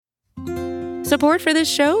Support for this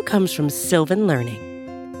show comes from Sylvan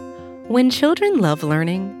Learning. When children love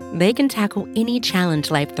learning, they can tackle any challenge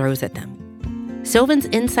life throws at them. Sylvan's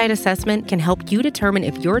Insight Assessment can help you determine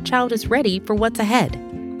if your child is ready for what's ahead.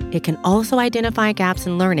 It can also identify gaps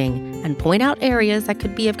in learning and point out areas that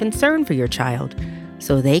could be of concern for your child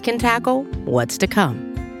so they can tackle what's to come.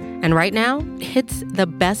 And right now, it's the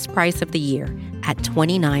best price of the year at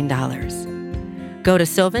 $29. Go to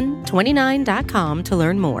sylvan29.com to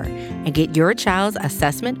learn more and get your child's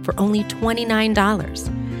assessment for only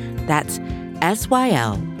 $29. That's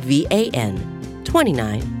SYLVAN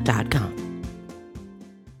 29.com.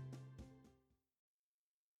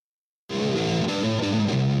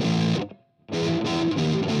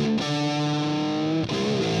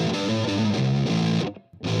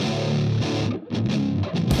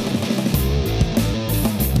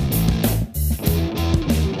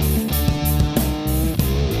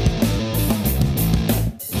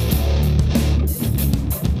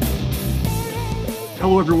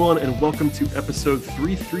 Hello, everyone, and welcome to episode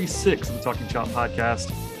 336 of the Talking Chop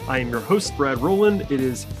podcast. I am your host, Brad Rowland. It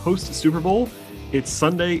is post-Super Bowl. It's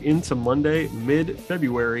Sunday into Monday,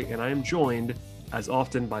 mid-February, and I am joined, as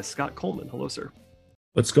often, by Scott Coleman. Hello, sir.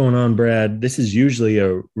 What's going on, Brad? This is usually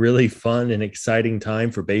a really fun and exciting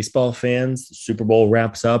time for baseball fans. The Super Bowl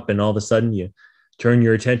wraps up, and all of a sudden you turn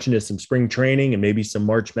your attention to some spring training and maybe some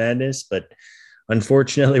March Madness, but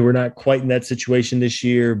unfortunately, we're not quite in that situation this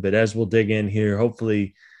year, but as we'll dig in here,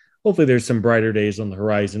 hopefully there's some brighter days on the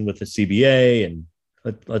horizon with the CBA, and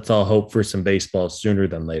let's all hope for some baseball sooner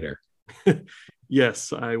than later.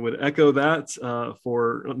 Yes, I would echo that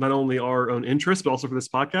for not only our own interest, but also for this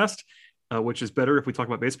podcast, which is better if we talk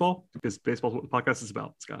about baseball, because baseball is what the podcast is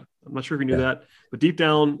about, Scott. I'm not sure if you knew that, but deep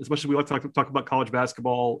down, as much as we like to talk about college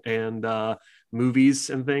basketball and movies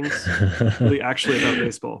and things, really actually about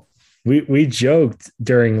baseball. We joked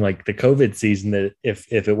during like the COVID season that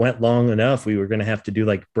if it went long enough, we were going to have to do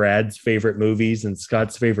like Brad's favorite movies and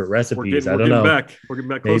Scott's favorite recipes. I don't know. We're getting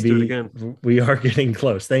back close to it again. We are getting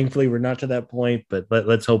close. Thankfully, we're not to that point, but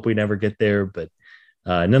let's hope we never get there. But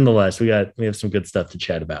nonetheless, we have some good stuff to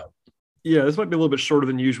chat about. Yeah, this might be a little bit shorter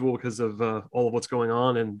than usual because of all of what's going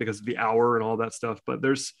on and because of the hour and all that stuff. But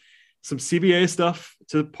there's some CBA stuff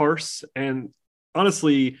to parse, and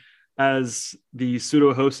honestly, as the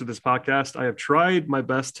pseudo host of this podcast, I have tried my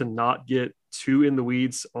best to not get too in the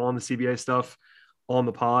weeds on the CBA stuff on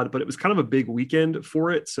the pod, but it was kind of a big weekend for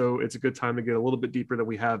it. So it's a good time to get a little bit deeper than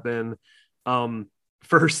we have been.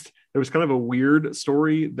 First, there was kind of a weird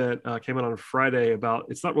story that came out on Friday about,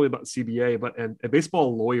 it's not really about CBA, but a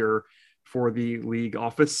baseball lawyer for the league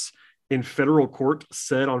office in federal court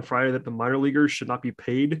said on Friday that the minor leaguers should not be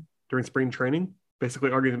paid during spring training, basically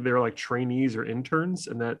arguing that they're like trainees or interns,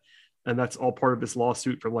 and that's all part of this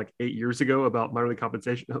lawsuit from like 8 years ago about minor league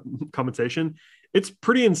compensation. It's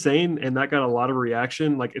pretty insane, and that got a lot of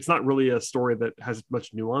reaction. Like, it's not really a story that has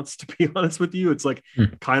much nuance, to be honest with you. It's like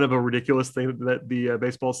kind of a ridiculous thing that the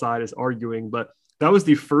baseball side is arguing, but that was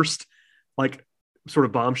the first like sort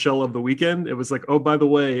of bombshell of the weekend. It was like, oh, by the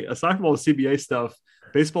way, aside from all the CBA stuff,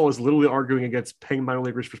 baseball is literally arguing against paying minor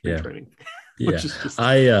leaguers for spring training, which is just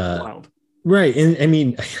wild. Right. And I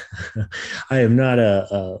mean, I am not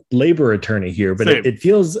a labor attorney here, but it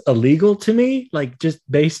feels illegal to me, like just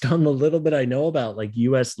based on the little bit I know about like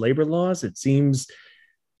US labor laws, it seems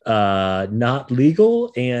not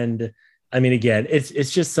legal. And I mean, again, it's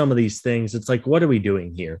just some of these things. It's like, what are we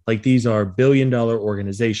doing here? Like, these are billion-dollar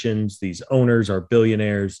organizations. These owners are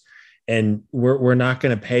billionaires, and we're not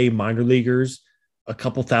going to pay minor leaguers a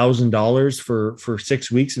couple $1,000s for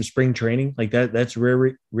 6 weeks of spring training. Like that's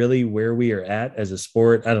really where we are at as a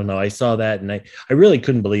sport. I don't know. I saw that and I really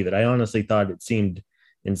couldn't believe it. I honestly thought it seemed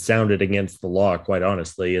and sounded against the law, quite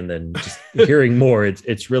honestly. And then just hearing more,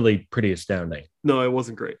 it's really pretty astounding. No, it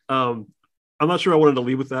wasn't great. I'm not sure I wanted to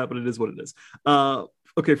leave with that, but it is what it is.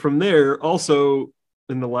 Okay. From there, also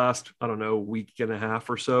in the last, I don't know, week and a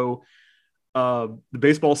half or so, the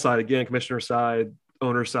baseball side, again, commissioner side,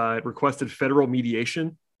 owner side, requested federal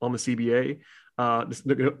mediation on the CBA, this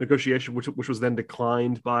negotiation, which was then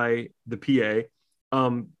declined by the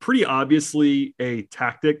PA. Pretty obviously a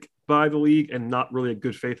tactic by the league and not really a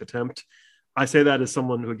good faith attempt. I say that as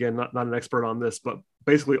someone who, again, not an expert on this, but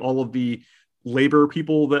basically all of the labor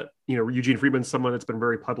people that, Eugene Friedman's someone that's been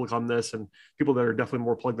very public on this, and people that are definitely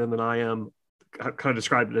more plugged in than I am kind of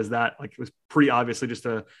described it as that. Like, it was pretty obviously just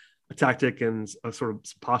a tactic and a sort of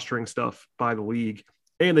posturing stuff by the league.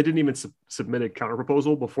 And they didn't even submit a counter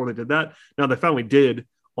proposal before they did that. Now they finally did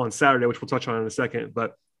on Saturday, which we'll touch on in a second,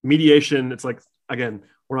 but mediation, it's like, again,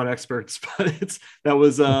 we're not experts, but that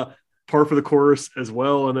was par for the course as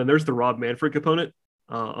well. And then there's the Rob Manfred component.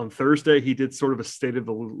 On Thursday, he did sort of a state of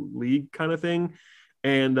the league kind of thing.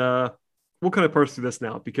 And we'll kind of parse through this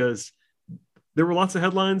now because there were lots of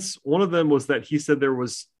headlines. One of them was that he said there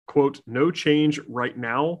was, quote, no change right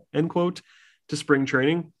now, end quote, to spring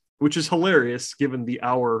training, which is hilarious given the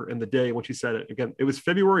hour and the day in which he said it. Again, it was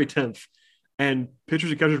February 10th, and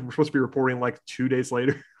pitchers and catchers were supposed to be reporting like 2 days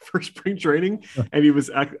later for spring training, and he was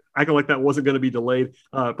acting like that wasn't going to be delayed.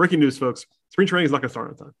 Breaking news, folks. Spring training is not going to start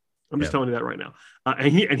on time. I'm just telling you that right now.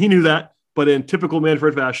 And he knew that, but in typical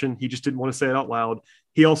Manfred fashion, he just didn't want to say it out loud.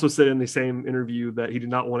 He also said in the same interview that he did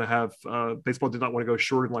not want to have baseball did not want to go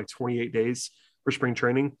short in like 28 days for spring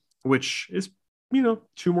training, which is,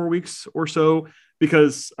 2 more weeks or so,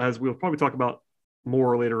 because as we'll probably talk about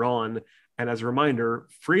more later on. And as a reminder,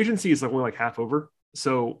 free agency is only like half over.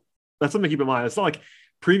 So that's something to keep in mind. It's not like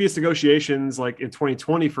previous negotiations, like in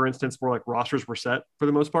 2020, for instance, where like rosters were set for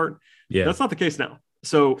the most part. Yeah, that's not the case now.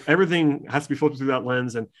 So everything has to be filtered through that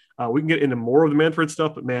lens. And we can get into more of the Manfred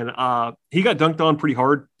stuff, but man, he got dunked on pretty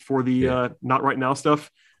hard for the not right now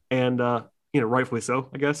stuff. And, rightfully so,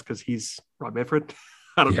 I guess, because he's Rob Manfred.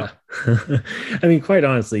 I don't know. I mean, quite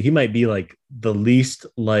honestly, he might be like the least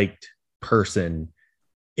liked person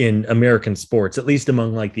in American sports, at least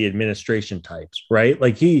among like the administration types, right?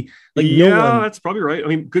 That's probably right. I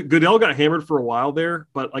mean, Goodell got hammered for a while there,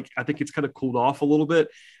 but like, I think it's kind of cooled off a little bit.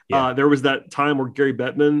 Yeah. There was that time where Gary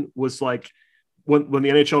Bettman was like, when the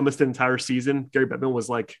NHL missed an entire season, Gary Bettman was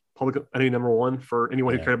like public enemy number one for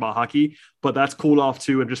anyone who cared about hockey, but that's cooled off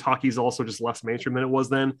too. And just hockey's also just less mainstream than it was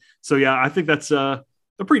then. So yeah, I think that's a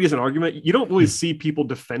pretty decent argument. You don't really see people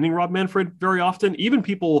defending Rob Manfred very often, even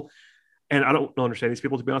people, and I don't understand these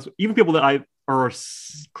people, to be honest, even people that I are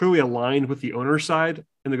clearly aligned with the owner's side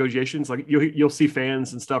in negotiations. Like you'll see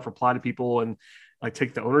fans and stuff reply to people and like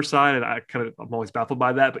take the owner's side. And I'm always baffled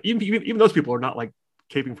by that. But even those people are not like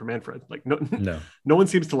caping for Manfred. Like no one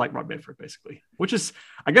seems to like Rob Manfred basically, which is,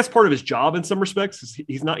 I guess, part of his job in some respects.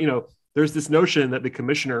 He's not, there's this notion that the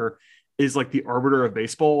commissioner is like the arbiter of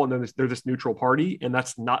baseball, and then there's this neutral party, and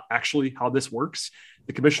that's not actually how this works.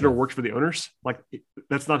 The commissioner works for the owners. Like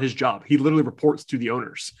that's not his job. He literally reports to the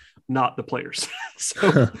owners, not the players.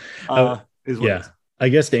 So is what it is. I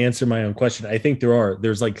guess to answer my own question, I think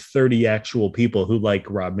there's like 30 actual people who like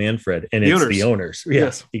Rob Manfred, and it's the owners. Yeah,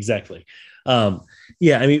 yes, exactly. I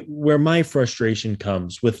mean, where my frustration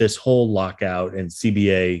comes with this whole lockout and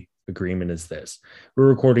CBA agreement is this. We're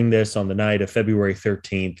recording this on the night of February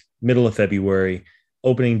 13th, middle of February.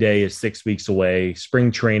 Opening day is 6 weeks away. Spring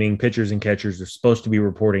training, pitchers and catchers are supposed to be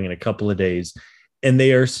reporting in a couple of days, and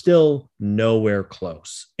they are still nowhere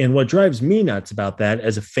close. And what drives me nuts about that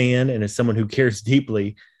as a fan and as someone who cares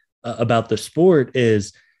deeply about the sport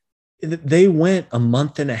is they went a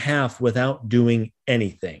month and a half without doing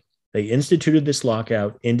anything. They instituted this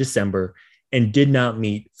lockout in December and did not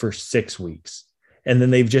meet for 6 weeks. And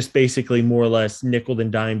then they've just basically more or less nickeled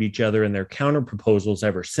and dimed each other in their counter proposals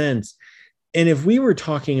ever since. And if we were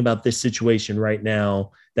talking about this situation right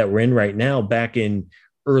now that we're in right now, back in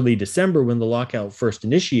early December when the lockout first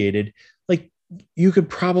initiated, like you could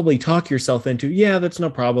probably talk yourself into, yeah, that's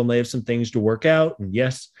no problem. They have some things to work out. And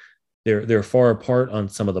yes, they're far apart on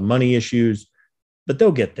some of the money issues, but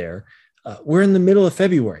they'll get there. We're in the middle of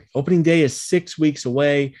February. Opening day is 6 weeks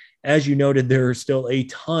away. As you noted, there are still a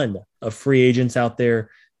ton of free agents out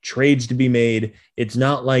there, trades to be made. It's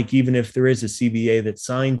not like even if there is a CBA that's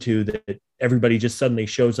signed to that everybody just suddenly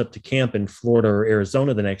shows up to camp in Florida or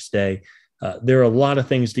Arizona the next day. There are a lot of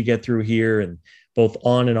things to get through here, and both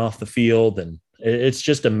on and off the field. And it's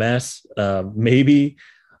just a mess. Maybe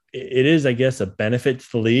it is, I guess, a benefit to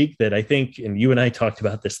the league that I think, and you and I talked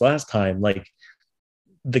about this last time, like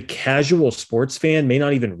the casual sports fan may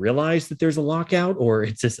not even realize that there's a lockout or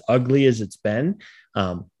it's as ugly as it's been.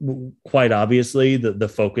 Quite obviously, the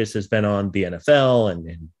focus has been on the NFL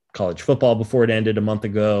and college football before it ended a month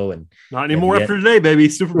ago. And not anymore after today, baby.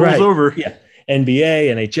 Super Bowl's over. Yeah.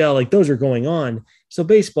 NBA, NHL, like those are going on. So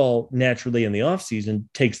baseball naturally in the offseason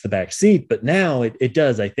takes the back seat, but now it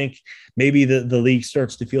does. I think maybe the league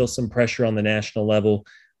starts to feel some pressure on the national level.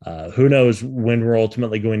 Who knows when we're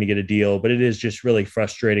ultimately going to get a deal, but it is just really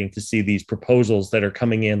frustrating to see these proposals that are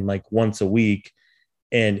coming in like once a week.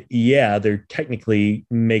 And yeah, they're technically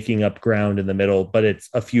making up ground in the middle, but it's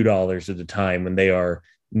a few dollars at a time when they are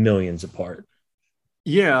millions apart.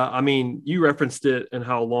 Yeah, I mean, you referenced it and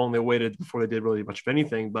how long they waited before they did really much of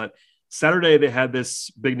anything. But Saturday, they had this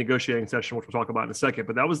big negotiating session, which we'll talk about in a second.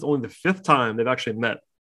 But that was only the 5th time they've actually met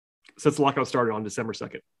since the lockout started on December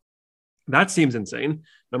 2nd. That seems insane,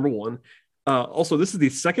 number one. Also, this is the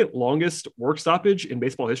 2nd longest work stoppage in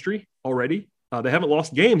baseball history already. They haven't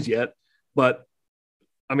lost games yet, but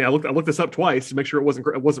I mean, I looked this up twice to make sure it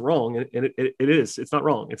wasn't wrong, and it is. It's not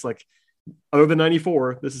wrong. It's like, other than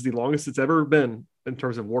 94, this is the longest it's ever been in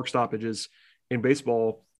terms of work stoppages in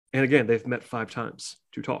baseball. And again, they've met 5 times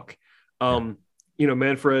to talk.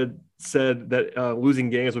 Manfred said that losing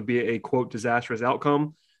games would be a, quote, disastrous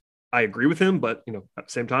outcome. I agree with him, but at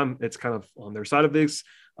the same time, it's kind of on their side of this.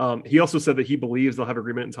 He also said that he believes they'll have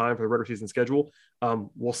agreement in time for the regular season schedule.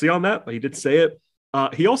 We'll see on that, but he did say it.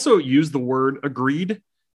 He also used the word agreed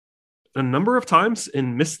a number of times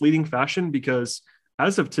in misleading fashion, because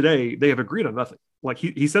as of today, they have agreed on nothing. Like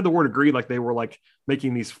he said the word agreed like they were like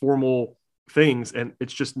making these formal things, and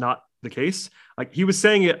it's just not the case. Like he was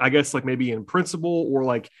saying it, I guess, like maybe in principle, or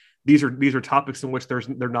like these are topics in which they're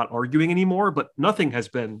not arguing anymore, but nothing has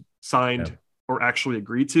been signed or actually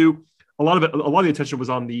agreed to. A lot of the attention was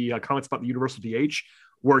on the comments about the universal DH,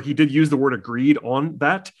 where he did use the word agreed on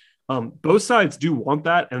that. Both sides do want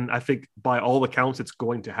that, and I think by all accounts it's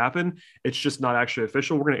going to happen. It's just not actually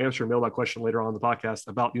official. We're going to answer a mailbag question later on in the podcast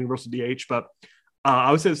about universal DH, but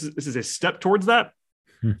I would say this is a step towards that,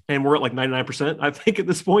 and we're at like 99%, I think, at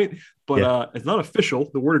this point. But it's not official.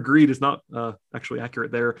 The word agreed is not actually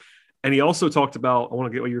accurate there. And he also talked about, I want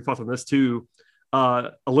to get what your thoughts on this too,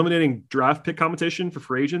 eliminating draft pick compensation for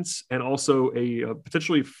free agents, and also a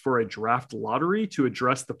potentially for a draft lottery to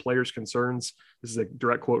address the players' concerns. This is a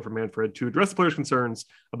direct quote from Manfred: to address the players' concerns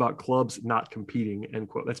about clubs not competing, end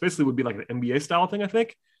quote. That's basically would be like an NBA style thing, I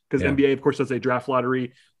think, because NBA, of course, does a draft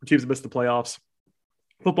lottery for teams that miss the playoffs.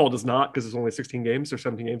 Football does not, because there's only 16 games or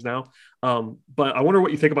 17 games now. But I wonder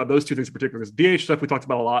what you think about those two things in particular, because DH stuff we talked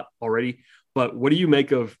about a lot already. But what do you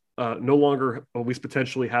make of no longer, at least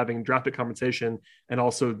potentially, having draft pick compensation and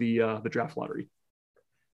also the draft lottery?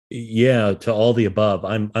 Yeah, to all the above.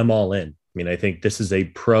 I'm all in. I mean, I think this is a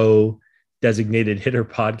pro designated hitter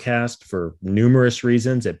podcast for numerous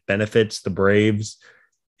reasons. It benefits the Braves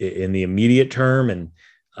in the immediate term, and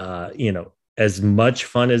as much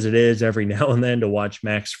fun as it is every now and then to watch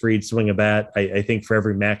Max Fried swing a bat, I think for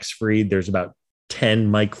every Max Fried, there's about 10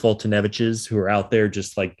 Mike Fultoneviches who are out there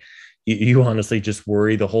just like, you honestly just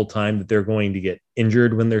worry the whole time that they're going to get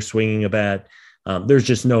injured when they're swinging a bat. There's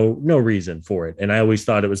just no reason for it. And I always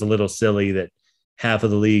thought it was a little silly that half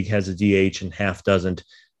of the league has a DH and half doesn't.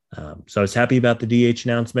 So I was happy about the DH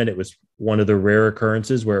announcement. It was one of the rare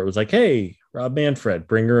occurrences where it was like, hey, Rob Manfred,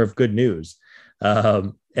 bringer of good news.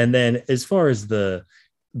 And then as far as the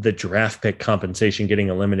draft pick compensation getting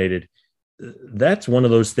eliminated, that's one of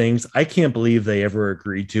those things I can't believe they ever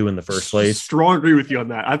agreed to in the first place. Strong agree with you on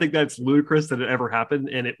that. I think that's ludicrous that it ever happened.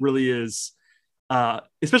 And it really is,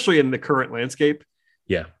 especially in the current landscape.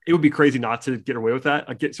 Yeah. It would be crazy not to get away with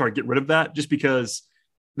that. Get rid of that, just because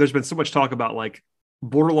there's been so much talk about like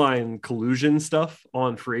borderline collusion stuff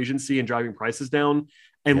on free agency and driving prices down.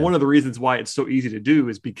 And one of the reasons why it's so easy to do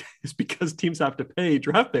is because teams have to pay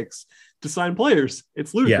draft picks to sign players.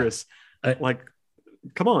 It's ludicrous. Yeah.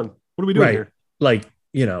 Come on. What are we doing here? Like,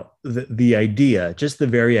 the idea, just the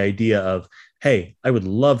very idea of, hey, I would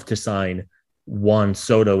love to sign Juan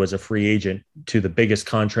Soto as a free agent to the biggest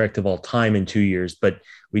contract of all time in 2 years, but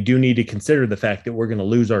we do need to consider the fact that we're going to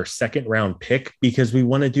lose our second round pick because we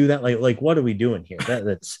want to do that. Like, what are we doing here?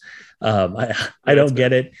 That's I don't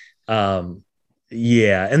get it.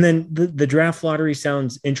 Yeah. And then the draft lottery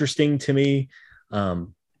sounds interesting to me.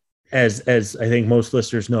 As I think most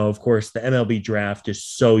listeners know, of course, the MLB draft is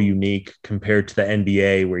so unique compared to the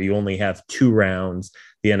NBA, where you only have 2 rounds.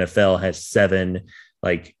 The NFL has 7.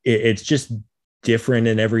 Like it's just different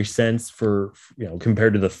in every sense for,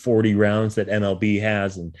 compared to the 40 rounds that MLB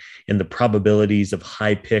has, and the probabilities of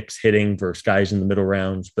high picks hitting versus guys in the middle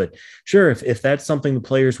rounds. But sure, if that's something the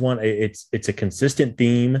players want, it's a consistent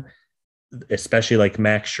theme, especially like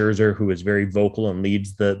Max Scherzer, who is very vocal and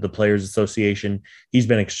leads the Players Association. He's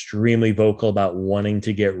been extremely vocal about wanting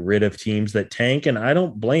to get rid of teams that tank. And I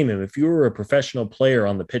don't blame him. If you were a professional player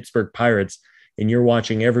on the Pittsburgh Pirates and you're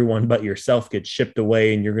watching everyone but yourself get shipped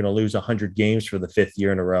away and you're going to lose 100 games for the 5th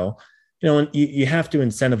year in a row, and you have to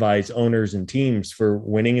incentivize owners and teams for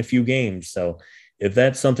winning a few games. So if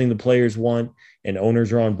that's something the players want and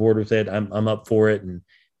owners are on board with it, I'm up for it. And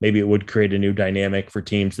maybe it would create a new dynamic for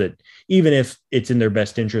teams that, even if it's in their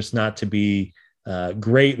best interest not to be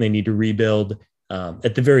great and they need to rebuild,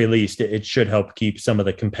 at the very least, it should help keep some of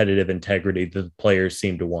the competitive integrity that the players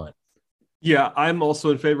seem to want. Yeah, I'm also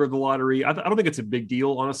in favor of the lottery. I don't think it's a big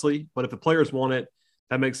deal, honestly, but if the players want it,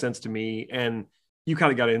 that makes sense to me. And you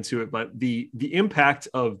kind of got into it, but the impact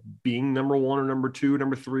of being number 1 or number 2,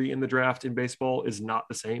 number 3 in the draft in baseball is not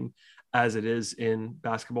the same as it is in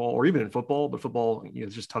basketball or even in football. But football,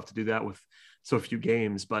 it's just tough to do that with so few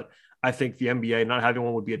games. But I think the NBA not having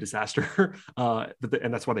one would be a disaster.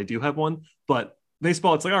 And that's why they do have one. But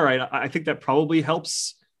baseball, it's like, all right, I think that probably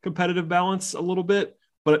helps competitive balance a little bit.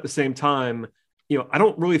 But at the same time, I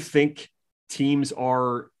don't really think teams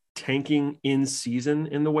are tanking in season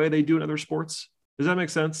in the way they do in other sports. Does that make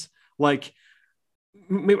sense? Like,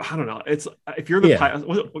 maybe, I don't know. It's if you're the Pirates,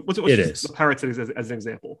 what's the Pirates as an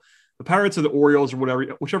example, the Pirates or the Orioles or whatever,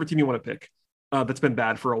 whichever team you want to pick, that's been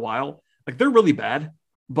bad for a while. Like, they're really bad,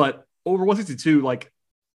 but over 162, like,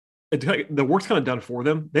 the work's kind of done for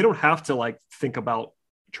them. They don't have to like think about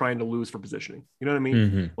trying to lose for positioning. You know what I mean?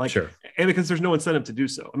 Mm-hmm. Like, sure. And because there's no incentive to do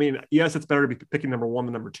so. I mean, yes, it's better to be picking number one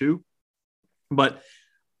than number two, but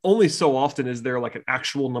only so often is there like an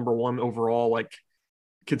actual number one overall, like,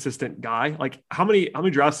 consistent guy. Like, how many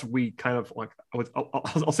drafts have we kind of like,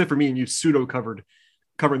 I'll say for me and you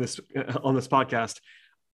covering this on this podcast.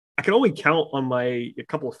 I can only count on a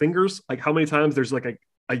couple of fingers, like how many times there's like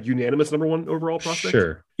a unanimous number one overall prospect.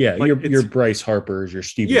 Sure. Yeah. Like, your Bryce Harper's, your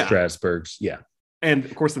Steven Strasburg's. Yeah. And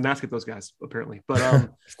of course the Nats get those guys apparently, but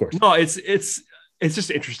of course, no, it's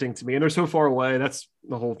just interesting to me, and they're so far away. That's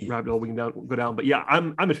the whole rabbit hole we can go down. But yeah,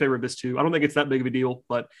 I'm in favor of this too. I don't think it's that big of a deal,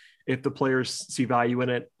 but if the players see value in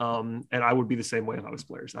it, and I would be the same way if I was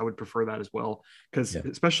players, I would prefer that as well. Because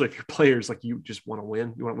especially if you're players, like, you just want to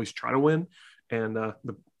win, you want to at least try to win, and the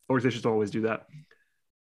organizations don't always do that.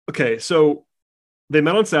 Okay, so they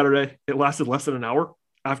met on Saturday. It lasted less than an hour.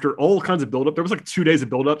 After all kinds of buildup, there was like 2 days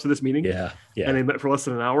of buildup to this meeting. Yeah. And they met for less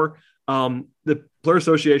than an hour. The Player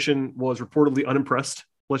Association was reportedly unimpressed,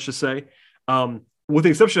 let's just say, with the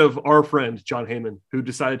exception of our friend, John Heyman, who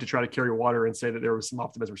decided to try to carry water and say that there was some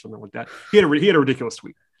optimism or something like that. He had a ridiculous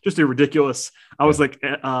tweet, just a ridiculous. I was like,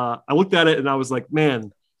 I looked at it and I was like,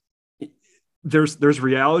 man, there's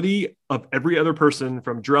reality of every other person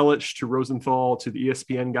from Drellich to Rosenthal to the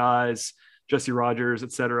ESPN guys, Jesse Rogers,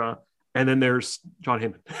 etc. And then there's John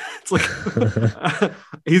Heyman. It's like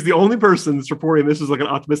he's the only person that's reporting this is like an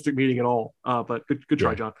optimistic meeting at all. But good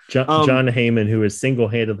try, John. John Heyman, who is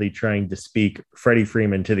single-handedly trying to speak Freddie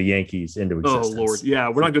Freeman to the Yankees into existence. Oh Lord, yeah,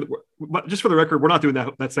 we're not good. Just for the record, we're not doing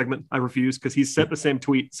that segment. I refuse, because he's sent the same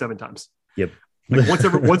tweet 7 times. Yep. Like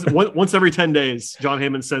once every 10 days, John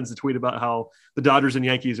Heyman sends a tweet about how the Dodgers and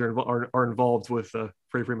Yankees are involved with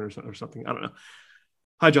Freddie Freeman or something. I don't know.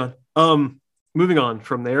 Hi, John. Moving on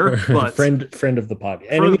from there, but friend of the podcast,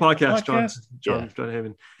 friend of the podcast, John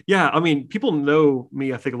Heyman. Yeah, I mean, people know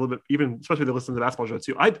me, I think, a little bit, even especially if they listen to the basketball show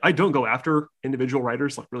too. I don't go after individual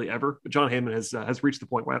writers like really ever, but John Heyman has reached the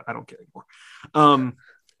point where I don't care anymore.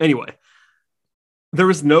 Anyway, there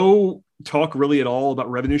was no talk really at all about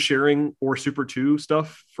revenue sharing or Super 2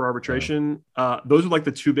 stuff for arbitration. Those are like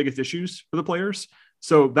the 2 biggest issues for the players.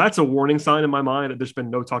 So that's a warning sign in my mind that there's been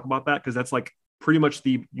no talk about that, because that's like pretty much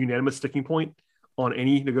the unanimous sticking point on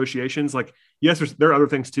any negotiations. Like, yes, there are other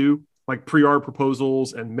things too, like pre-arb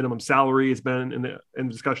proposals and minimum salary has been in the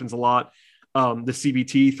discussions a lot. The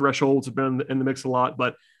CBT thresholds have been in the mix a lot,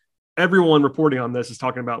 but everyone reporting on this is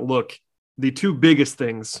talking about, look, the 2 biggest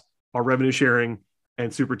things are revenue sharing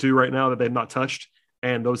and Super 2 right now that they've not touched,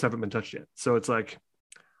 and those haven't been touched yet. So it's like,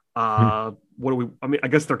 I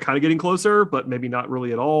guess they're kind of getting closer, but maybe not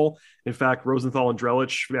really at all. In fact, Rosenthal and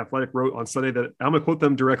Drellich for The Athletic wrote on Sunday that, I'm going to quote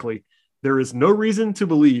them directly, "There is no reason to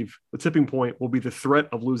believe the tipping point will be the threat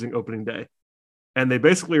of losing opening day." And they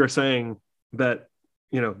basically are saying that,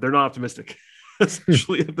 they're not optimistic,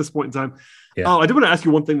 especially at this point in time. Yeah. I did want to ask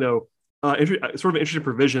you one thing though, sort of an interesting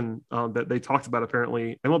provision that they talked about.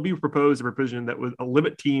 Apparently MLB proposed a provision that would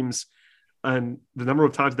limit teams and the number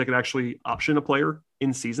of times they could actually option a player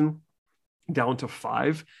in season down to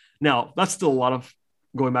 5. Now, that's still a lot of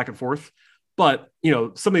going back and forth, but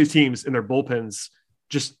some of these teams in their bullpens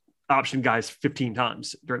just option guys 15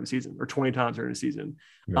 times during the season or 20 times during the season.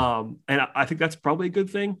 Yeah. And I think that's probably a good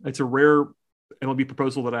thing. It's a rare MLB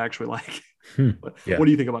proposal that I actually like. Yeah. What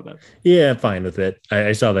do you think about that? Yeah, I'm fine with it.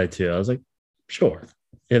 I saw that too. I was like, sure.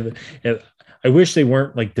 If I wish they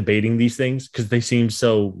weren't like debating these things, because they seem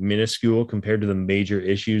so minuscule compared to the major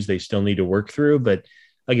issues they still need to work through. But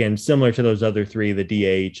again, similar to those other 3, the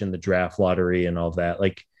DH and the draft lottery and all of that,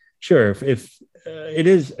 like, sure, if it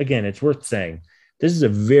is, again, it's worth saying this is a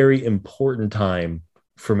very important time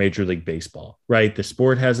for Major League Baseball, right? The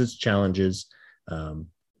sport has its challenges.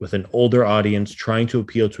 With an older audience trying to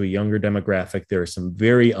appeal to a younger demographic, there are some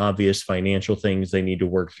very obvious financial things they need to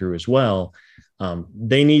work through as well.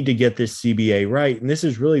 They need to get this CBA right. And this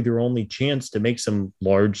is really their only chance to make some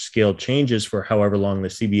large scale changes for however long the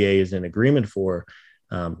CBA is in agreement for.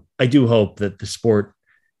 I do hope that the sport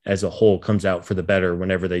as a whole comes out for the better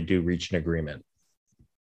whenever they do reach an agreement.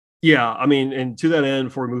 Yeah, I mean, and to that end,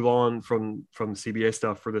 before we move on from CBA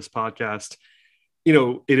stuff for this podcast,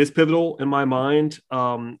 it is pivotal in my mind.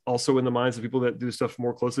 Also in the minds of people that do stuff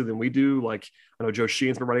more closely than we do. Like I know Joe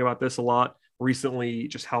Sheehan's been writing about this a lot recently,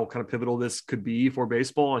 just how kind of pivotal this could be for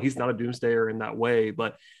baseball. And he's not a doomsdayer in that way,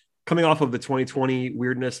 but coming off of the 2020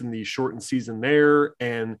 weirdness in the shortened season there,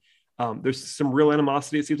 and there's some real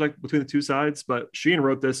animosity, it seems like, between the two sides. But Sheehan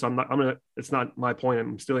wrote this. It's not my point.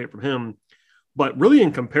 I'm stealing it from him. But really,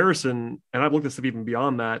 in comparison, and I've looked at stuff even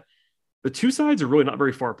beyond that, the two sides are really not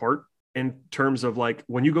very far apart in terms of like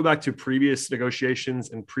when you go back to previous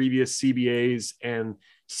negotiations and previous CBAs and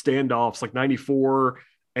standoffs like 94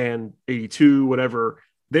 and 82, whatever,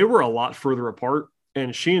 they were a lot further apart.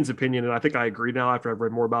 And Sheehan's opinion, and I think I agree now after I've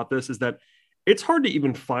read more about this, is that it's hard to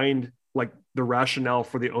even find like the rationale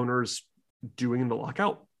for the owners doing the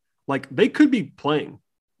lockout. Like they could be playing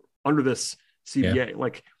under this CBA. Yeah.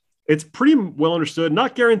 Like it's pretty well understood,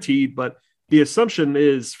 not guaranteed, but the assumption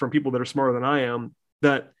is from people that are smarter than I am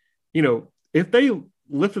that, if they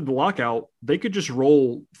lifted the lockout, they could just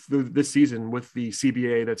roll through this season with the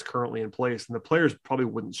CBA that's currently in place, and the players probably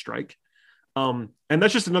wouldn't strike. And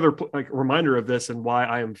that's just another reminder of this and why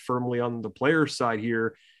I am firmly on the player side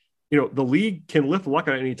here. The league can lift the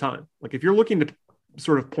lockout at any time. Like if you're looking to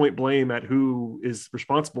sort of point blame at who is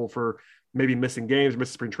responsible for maybe missing games,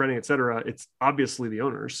 missing spring training, et cetera, it's obviously the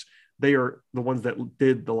owners. They are the ones that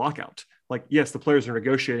did the lockout. Like, yes, the players are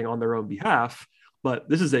negotiating on their own behalf, but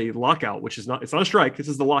this is a lockout, it's not a strike. This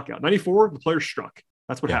is the lockout. 94, the players struck.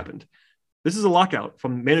 That's what happened. This is a lockout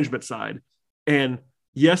from management side. And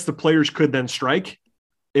yes, the players could then strike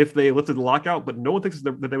if they lifted the lockout, but no one thinks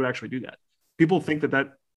that they would actually do that. People think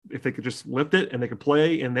that if they could just lift it and they could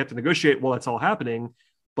play and they have to negotiate while that's all happening,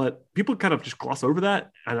 but people kind of just gloss over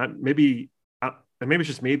that. And maybe it's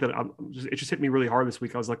just me that it just hit me really hard this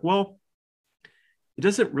week. I was like, well, it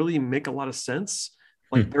doesn't really make a lot of sense.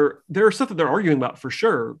 Like there are stuff that they're arguing about for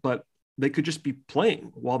sure, but they could just be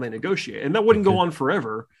playing while they negotiate, and that wouldn't go on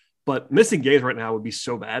forever. But missing games right now would be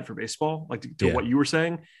so bad for baseball. Like to what you were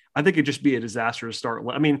saying, I think it'd just be a disaster to start.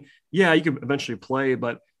 I mean, yeah, you could eventually play,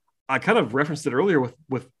 but I kind of referenced it earlier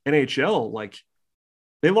with NHL. Like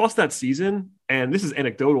they lost that season, and this is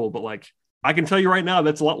anecdotal, but like I can tell you right now,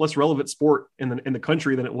 that's a lot less relevant sport in the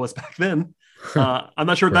country than it was back then. I'm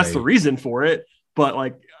not sure if that's the reason for it, but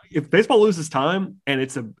like if baseball loses time and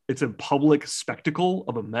it's a public spectacle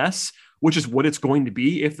of a mess, which is what it's going to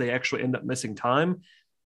be if they actually end up missing time,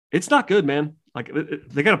 it's not good, man. Like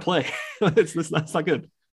they got to play. That's not good.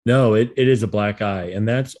 No, it is a black eye. And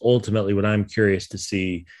that's ultimately what I'm curious to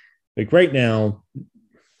see. Like right now,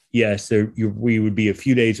 yes, we would be a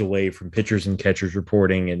few days away from pitchers and catchers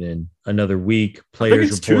reporting, and in another week,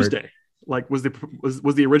 players report. Tuesday. Like was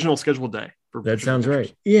the original scheduled day for that sounds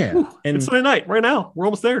right. Yeah. Whew, and it's Sunday night right now. We're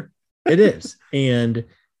almost there. It is. And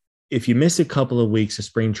if you miss a couple of weeks of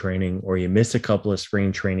spring training or you miss a couple of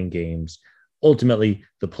spring training games, ultimately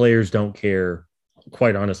the players don't care.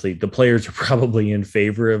 Quite honestly, the players are probably in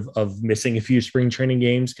favor of missing a few spring training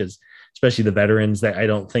games, because especially the veterans, that I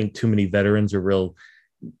don't think too many veterans are real,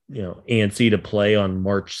 antsy to play on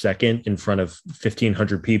March 2nd in front of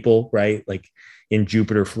 1,500 people, right? Like in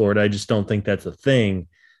Jupiter, Florida. I just don't think that's a thing.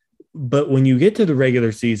 But when you get to the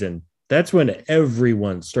regular season, that's when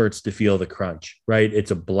everyone starts to feel the crunch, right?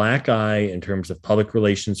 It's a black eye in terms of public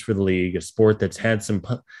relations for the league, a sport that's had some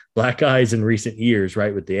black eyes in recent years,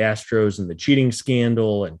 right? With the Astros and the cheating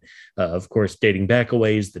scandal. And of course, dating back a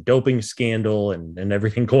ways, the doping scandal and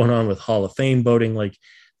everything going on with Hall of Fame voting. Like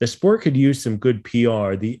the sport could use some good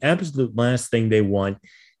PR. The absolute last thing they want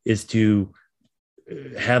is to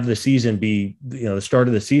have the season be, the start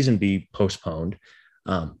of the season be postponed.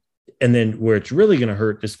 And then where it's really going to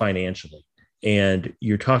hurt is financially. And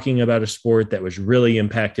you're talking about a sport that was really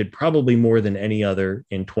impacted probably more than any other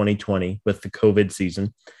in 2020 with the COVID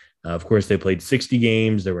season. Of course, they played 60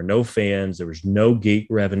 games. There were no fans. There was no gate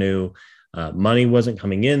revenue. Money wasn't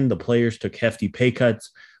coming in. The players took hefty pay cuts.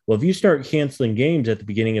 Well, if you start canceling games at the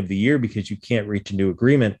beginning of the year because you can't reach a new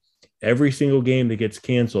agreement, every single game that gets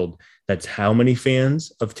canceled, that's how many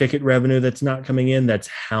fans of ticket revenue that's not coming in. That's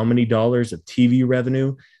how many dollars of TV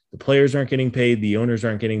revenue. The players aren't getting paid. The owners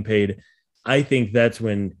aren't getting paid. I think that's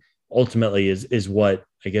when ultimately is what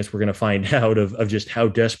I guess we're going to find out of just how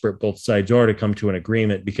desperate both sides are to come to an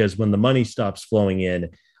agreement, because when the money stops flowing in,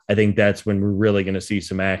 I think that's when we're really going to see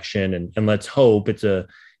some action. And let's hope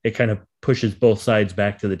it kind of pushes both sides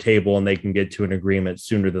back to the table and they can get to an agreement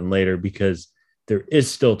sooner than later, because there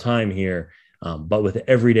is still time here. But with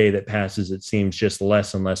every day that passes, it seems just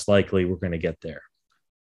less and less likely we're going to get there.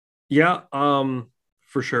 Yeah.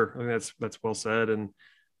 For sure. I think that's well said. And,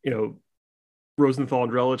 Rosenthal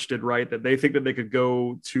and Drellich did right, that they think that they could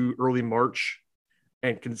go to early March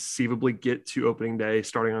and conceivably get to opening day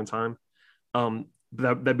starting on time.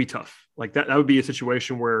 That'd be tough. Like that would be a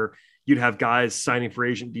situation where you'd have guys signing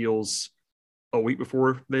free agent deals a week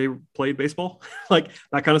before they played baseball, like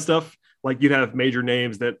that kind of stuff. Like you'd have major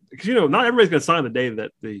names that, because, you know, not everybody's going to sign the day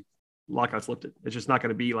that the lockout's lifted. It's just not going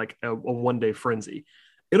to be like a one-day frenzy.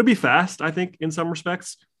 It'll be fast, I think, in some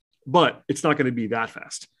respects, but it's not going to be that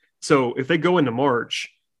fast. So if they go into March,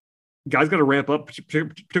 guys got to ramp up.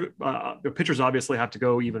 The pitchers obviously have to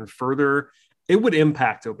go even further. It would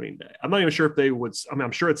impact opening day. I'm not even sure if they would. I mean,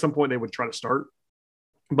 I'm sure at some point they would try to start,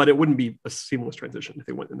 but it wouldn't be a seamless transition if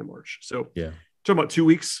they went into March. So yeah, talking about 2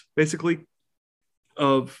 weeks basically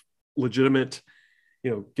of legitimate,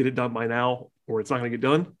 you know, get it done by now or it's not going to get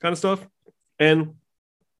done kind of stuff. And,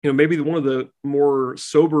 you know, maybe one of the more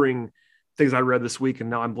sobering things I read this week, and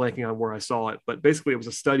now I'm blanking on where I saw it, but basically it was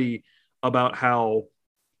a study about how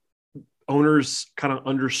owners kind of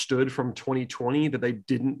understood from 2020 that they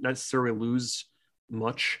didn't necessarily lose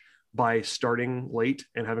much by starting late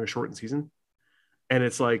and having a shortened season. And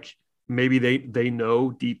it's like, maybe they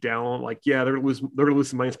know deep down, like, yeah, they're going to lose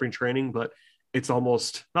some money in spring training, but it's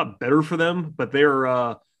almost not better for them, but they're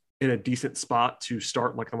in a decent spot to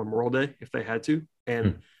start like on Memorial Day if they had to.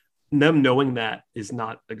 And them knowing that is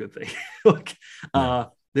not a good thing. Like,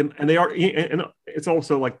 them, and they are, and it's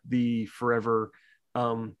also like the forever,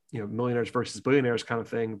 you know, millionaires versus billionaires kind of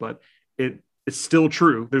thing, but it's still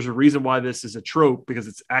true. There's a reason why this is a trope, because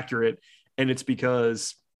it's accurate. And it's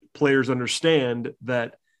because players understand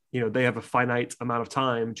that, you know, they have a finite amount of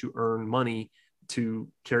time to earn money to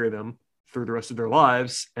carry them through the rest of their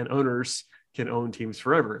lives, and owners can own teams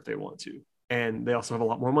forever if they want to. And they also have a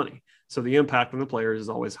lot more money. So the impact on the players is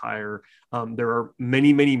always higher. There are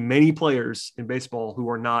many, many, many players in baseball who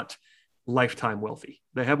are not lifetime wealthy.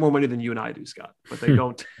 They have more money than you and I do, Scott, but they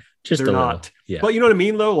don't, just they're a not. little. Yeah. But you know what I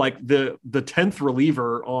mean though? Like the 10th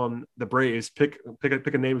reliever on the Braves, pick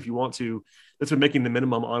a name if you want to, that's been making the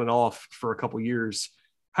minimum on and off for a couple of years,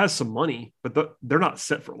 has some money, but they're not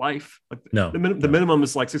set for life. Like the minimum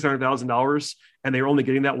is like $600,000, and they're only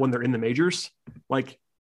getting that when they're in the majors. Like,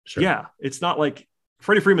 sure. Yeah, it's not like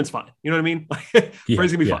Freddie Freeman's fine. You know what I mean?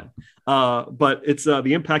 Freddie's gonna be fine. But it's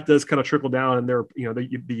the impact does kind of trickle down, and they're, you know,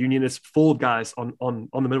 the union is full of guys on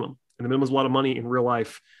the minimum, and the minimum is a lot of money in real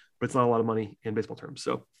life, but it's not a lot of money in baseball terms.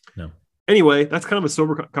 So anyway, that's kind of a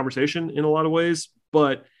sober conversation in a lot of ways,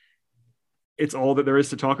 but it's all that there is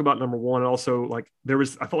to talk about, number one. And also, like, I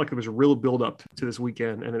felt like there was a real buildup to this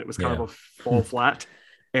weekend, and then it was kind of a fall flat,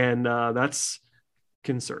 and that's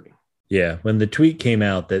concerning. Yeah. When the tweet came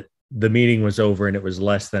out that the meeting was over and it was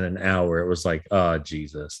less than an hour, it was like, oh,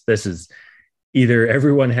 Jesus, this is either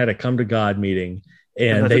everyone had a come to God meeting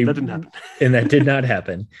and that didn't happen. And that did not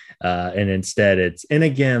happen. And instead and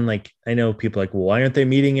again, like, I know people are like, well, why aren't they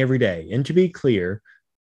meeting every day? And to be clear,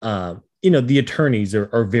 you know, the attorneys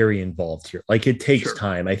are very involved here. Like, it takes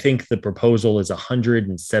time. I think the proposal is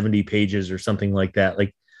 170 pages or something like that.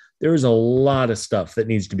 Like, there's a lot of stuff that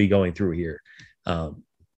needs to be going through here.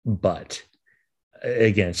 But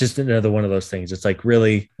again, it's just another one of those things. It's like,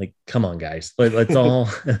 really, like, come on, guys, let's all,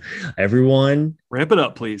 everyone ramp it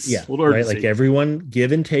up, please. Yeah. Right. Like, everyone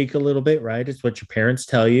give and take a little bit, right? It's what your parents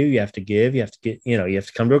tell you. You have to give, you have to get, you know, you have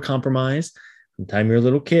to come to a compromise. From the time you're a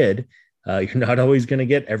little kid, you're not always going to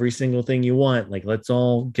get every single thing you want. Like, let's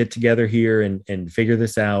all get together here and figure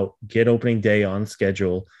this out, get opening day on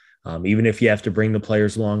schedule. Even if you have to bring the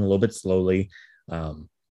players along a little bit slowly.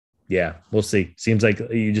 Yeah, we'll see. Seems like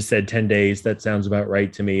you just said 10 days. That sounds about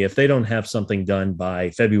right to me. If they don't have something done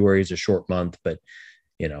by February, is a short month, but,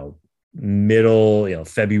 you know, middle, you know,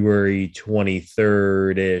 February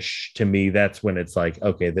 23rd ish, to me, that's when it's like,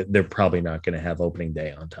 okay, they're probably not going to have opening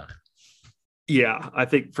day on time. Yeah, I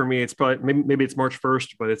think for me, it's probably maybe it's March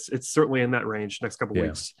 1st, but it's certainly in that range. Next couple of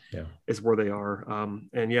weeks is where they are.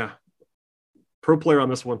 And yeah, pro player on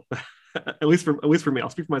this one. at least for me. I'll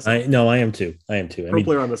speak for myself. I am too. Pro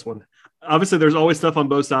player on this one. Obviously, there's always stuff on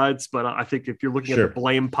both sides, but I think if you're looking at the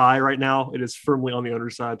blame pie right now, it is firmly on the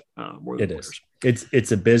owner's side more than the players.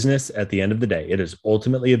 It's a business at the end of the day. It is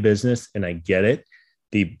ultimately a business, and I get it.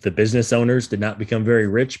 The business owners did not become very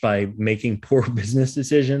rich by making poor business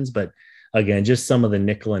decisions, but again, just some of the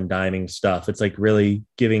nickel and diming stuff. It's like really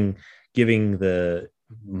giving the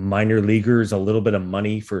minor leaguers a little bit of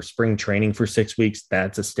money for spring training for 6 weeks.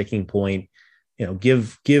 That's a sticking point. You know,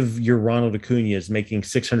 give your Ronald Acuña's making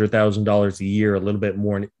 $600,000 a year a little bit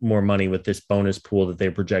more money with this bonus pool that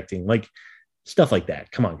they're projecting, like stuff like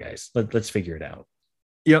that. Come on, guys, let's figure it out.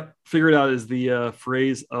 Yep, figure it out is the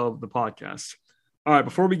phrase of the podcast. All right,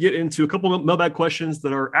 before we get into a couple of mailbag questions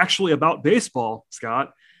that are actually about baseball,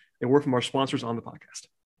 Scott, a word from our sponsors on the podcast.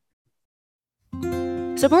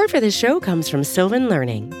 Support for this show comes from Sylvan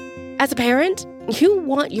Learning. As a parent, you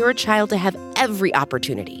want your child to have every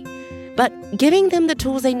opportunity, but giving them the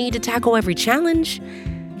tools they need to tackle every challenge,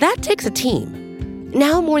 that takes a team.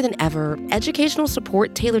 Now more than ever, educational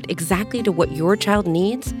support tailored exactly to what your child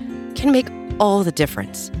needs can make all the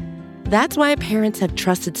difference. That's why parents have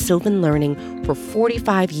trusted Sylvan Learning for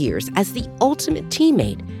 45 years as the ultimate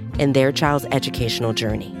teammate in their child's educational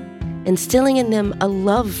journey, instilling in them a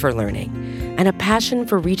love for learning and a passion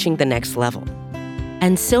for reaching the next level.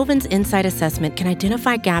 And Sylvan's Insight Assessment can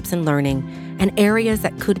identify gaps in learning and areas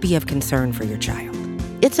that could be of concern for your child.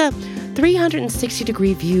 It's a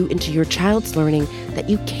 360-degree view into your child's learning that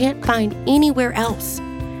you can't find anywhere else,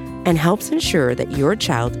 and helps ensure that your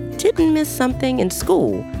child didn't miss something in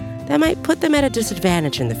school that might put them at a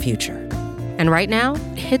disadvantage in the future. And right now,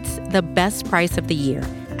 it's the best price of the year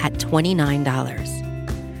at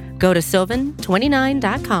 $29. Go to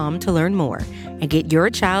sylvan29.com to learn more and get your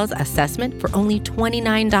child's assessment for only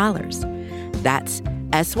 $29. That's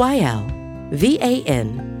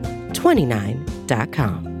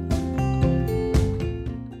SYLVAN29.com.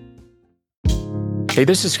 Hey,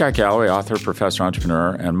 this is Scott Galloway, author, professor,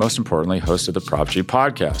 entrepreneur, and most importantly, host of the Prop G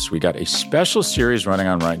podcast. We got a special series running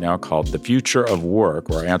on right now called The Future of Work,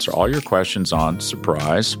 where I answer all your questions on,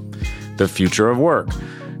 surprise, the future of work.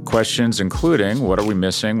 Questions including, what are we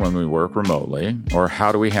missing when we work remotely? Or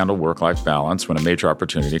how do we handle work-life balance when a major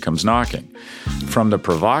opportunity comes knocking? From the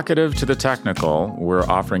provocative to the technical, we're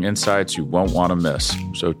offering insights you won't want to miss.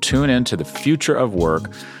 So tune in to The Future of Work,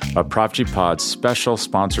 a Prop G Pod special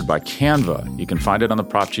sponsored by Canva. You can find it on the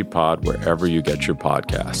Prop G Pod wherever you get your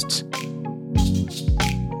podcasts.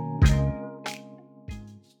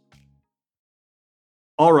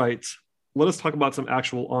 All right, let us talk about some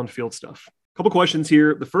actual on-field stuff. A couple questions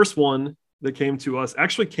here. The first one that came to us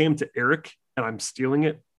actually came to Eric, and I'm stealing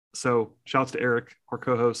it. So shouts to Eric, our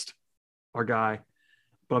co-host, our guy,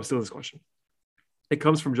 but I'm stealing this question. It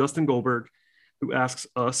comes from Justin Goldberg, who asks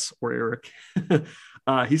us, or Eric,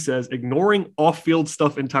 he says, ignoring off-field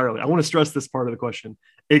stuff entirely. I want to stress this part of the question.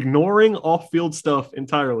 Ignoring off-field stuff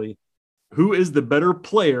entirely, who is the better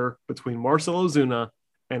player between Marcell Ozuna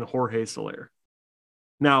and Jorge Soler?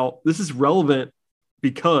 Now, this is relevant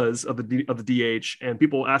because of the DH, and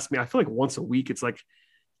people ask me, I feel like once a week, it's like,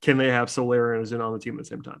 can they have Soler and Ozuna on the team at the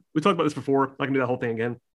same time? We talked about this before. I can do that whole thing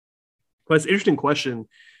again. But it's an interesting question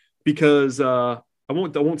because I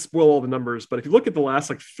won't spoil all the numbers, but if you look at the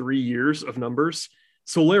last 3 years of numbers,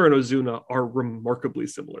 Soler and Ozuna are remarkably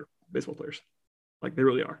similar baseball players. They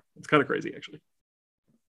really are. It's kind of crazy, actually.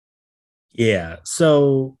 Yeah.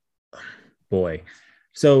 So, boy.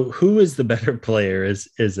 So who is the better player is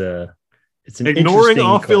it's an ignoring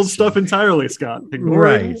off-field question. stuff entirely, Scott.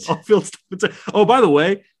 Ignoring off-field stuff. Oh, by the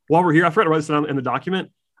way, while we're here, I forgot to write this down in the document.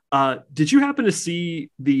 Did you happen to see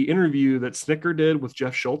the interview that Snicker did with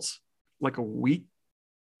Jeff Schultz a week,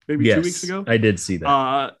 maybe 2 weeks ago? I did see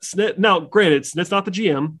that. Snit, now, granted, Snit's not the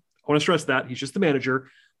GM. I want to stress that. He's just the manager.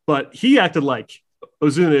 But he acted like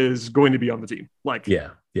Ozuna is going to be on the team. Yeah.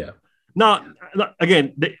 Not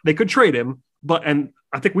again, they could trade him, and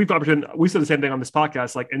I think we said the same thing on this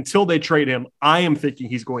podcast. Until they trade him, I am thinking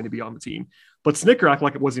he's going to be on the team. But Snicker acted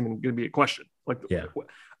like it wasn't even going to be a question. I'm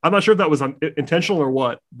not sure if that was intentional or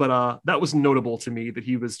what, but that was notable to me that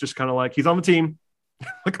he was just kind of he's on the team.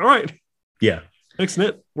 All right. Yeah. Thanks,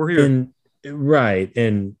 Snit. We're here. Right.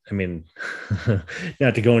 And I mean,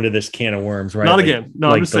 not to go into this can of worms, right? Not again. No,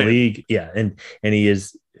 I'm just saying. League. Yeah. And he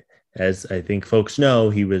is, as I think folks know,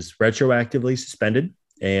 he was retroactively suspended.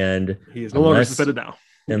 And he is no longer suspended now.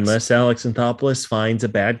 Unless Alex Anthopoulos finds a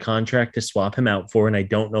bad contract to swap him out for, and I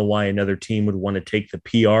don't know why another team would want to take the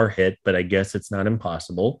PR hit, but I guess it's not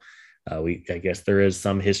impossible. I guess there is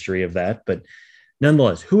some history of that, but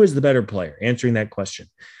nonetheless, who is the better player? Answering that question,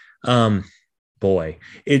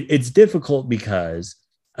 it's difficult because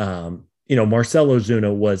Marcell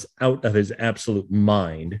Ozuna was out of his absolute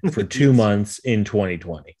mind for 2 months in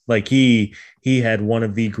 2020. He had one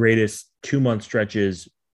of the greatest 2-month stretches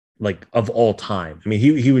of all time. I mean,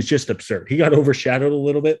 he was just absurd. He got overshadowed a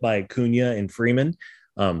little bit by Acuna and Freeman.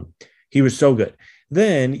 He was so good.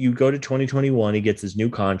 Then you go to 2021, he gets his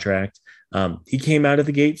new contract. He came out of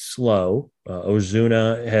the gate slow.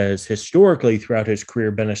 Ozuna has historically throughout his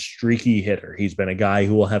career been a streaky hitter. He's been a guy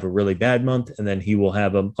who will have a really bad month, and then he will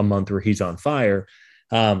have a month where he's on fire.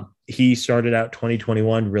 He started out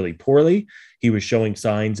 2021 really poorly. He was showing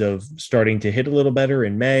signs of starting to hit a little better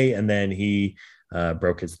in May, and then he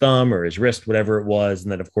broke his thumb or his wrist, whatever it was.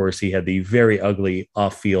 And then, of course, he had the very ugly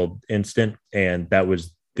off-field incident, and that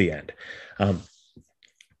was the end.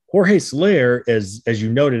 Jorge Soler, as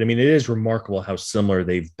you noted, I mean, it is remarkable how similar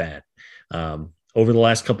they've been. Over the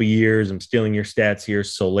last couple of years, I'm stealing your stats here.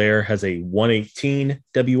 Soler has a 118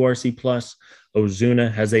 WRC plus.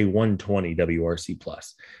 Ozuna has a 120 WRC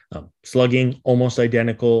plus. Slugging almost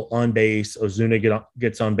identical. On base, Ozuna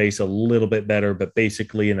gets on base a little bit better, but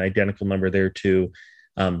basically an identical number there too.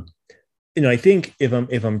 I think if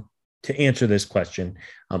I'm to answer this question,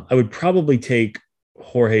 I would probably take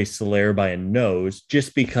Jorge Soler by a nose,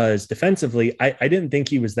 just because defensively, I didn't think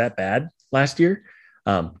he was that bad last year.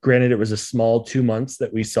 Granted, it was a small 2 months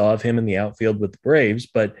that we saw of him in the outfield with the Braves,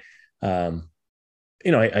 but I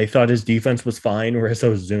thought his defense was fine, whereas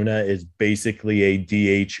Ozuna is basically a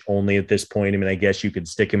DH only at this point. I mean, I guess you could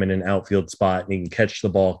stick him in an outfield spot and he can catch the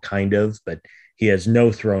ball kind of, but he has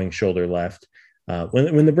no throwing shoulder left.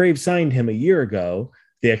 When the Braves signed him a year ago,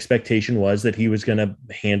 the expectation was that he was going to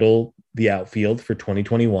handle the outfield for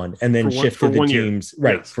 2021 and then shift to the teams,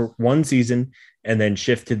 right, yes, for one season and then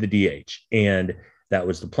shift to the DH. And that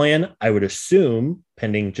was the plan. I would assume,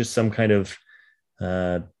 pending just some kind of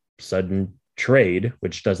sudden trade,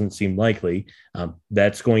 which doesn't seem likely,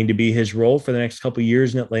 that's going to be his role for the next couple of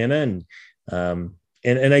years in Atlanta.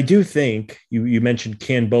 And I do think you mentioned,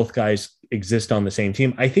 can both guys exist on the same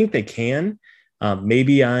team? I think they can.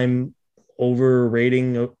 Maybe I'm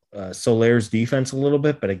overrating Soler's defense a little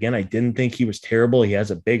bit, but again, I didn't think he was terrible. He has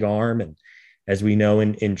a big arm, and as we know,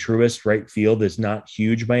 in Truist, right field is not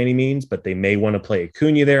huge by any means, but they may want to play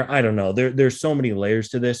Acuna there. I don't know. There's so many layers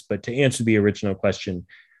to this, but to answer the original question,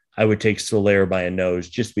 I would take Soler by a nose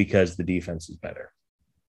just because the defense is better.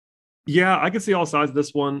 Yeah, I can see all sides of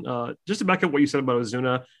this one. Just to back up what you said about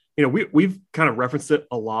Ozuna, we've kind of referenced it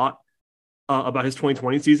a lot about his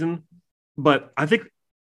 2020 season, but I think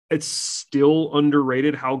it's still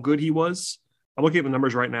underrated how good he was. I'm looking at the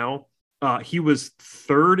numbers right now. He was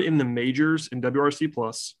third in the majors in WRC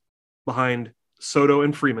plus behind Soto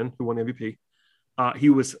and Freeman, who won the MVP. He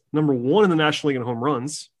was number one in the National League in home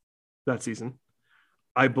runs that season.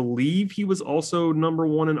 I believe he was also number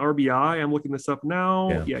one in RBI. I'm looking this up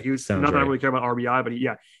now. Yeah, he was not that I really care about RBI, but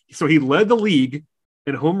so he led the league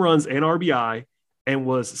in home runs and RBI and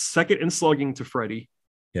was second in slugging to Freddie.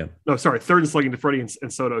 Third in slugging to Freddie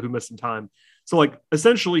and Soto, who missed some time. So,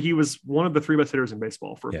 essentially, he was one of the three best hitters in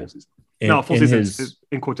baseball for a full season. Now, full season is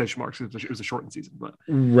in quotation marks. It was a shortened season, but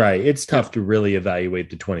right, it's tough to really evaluate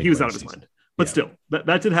the 20. He was out of his mind, but still,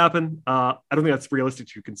 that did happen. I don't think that's realistic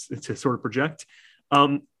to sort of project.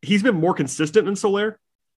 He's been more consistent than Soler.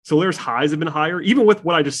 Soler's highs have been higher, even with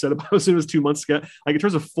what I just said about as soon as 2 months ago. In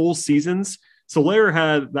terms of full seasons, Soler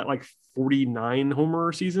had that 49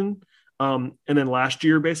 homer season. And then last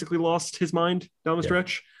year basically lost his mind down the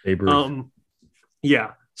stretch.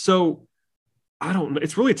 So I don't know.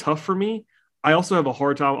 It's really tough for me. I also have a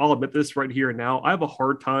hard time. I'll admit this right here and now. I have a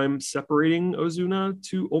hard time separating Ozuna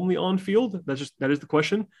to only on field. That is the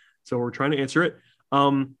question. So we're trying to answer it.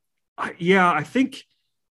 I think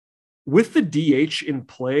with the DH in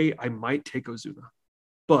play, I might take Ozuna,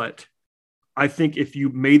 but I think if you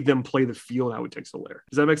made them play the field, I would take Soler.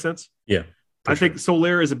 Does that make sense? Yeah. I think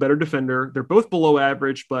Soler is a better defender. They're both below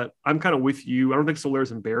average, but I'm kind of with you. I don't think Soler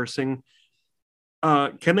is embarrassing.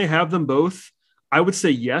 Can they have them both? I would say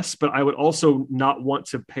yes, but I would also not want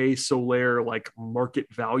to pay Soler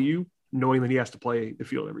market value, knowing that he has to play the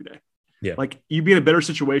field every day. Yeah. You'd be in a better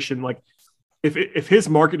situation. If his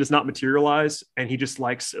market does not materialize and he just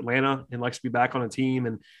likes Atlanta and likes to be back on a team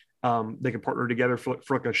and they can partner together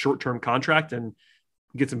for a short-term contract and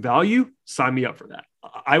get some value, sign me up for that.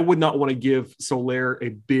 I would not want to give Soler a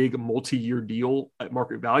big multi-year deal at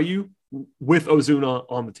market value with Ozuna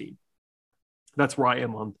on the team. That's where I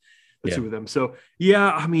am on the two of them. So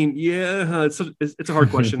it's a hard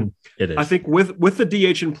question. It is. I think with the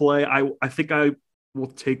DH in play, I think I will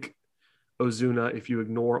take Ozuna if you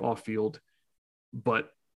ignore off field, but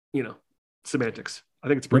semantics. I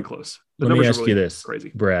think it's pretty close. Let me ask you this,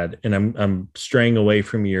 crazy, Brad, and I'm straying away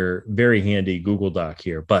from your very handy Google Doc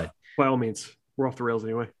here, but by all means, we're off the rails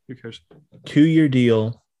anyway. Who cares? 2-year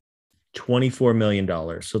deal, $24 million,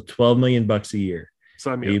 so $12 million a year.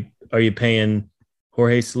 So are you paying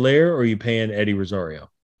Jorge Soler or are you paying Eddie Rosario?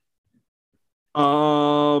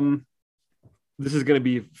 This is going to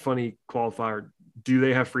be a funny qualifier. Do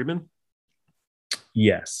they have Freeman?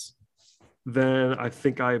 Yes. Then I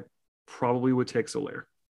think I probably would take Soler.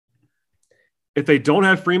 If they don't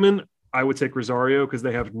have Freeman, I would take Rosario because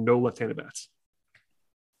they have no left-handed bats.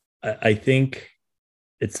 I think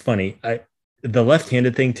it's funny. The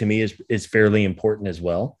left-handed thing to me is fairly important as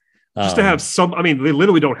well. Just to have some, I mean, they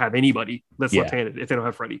literally don't have anybody that's Yeah. left-handed if they don't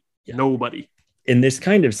have Freddie. Yeah. Nobody. And this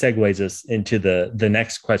kind of segues us into the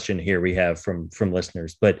next question here we have from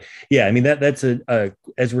listeners. But yeah, I mean, that's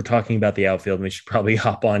as we're talking about the outfield, and we should probably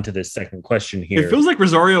hop on to this second question here. It feels like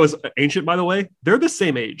Rosario is ancient, by the way. They're the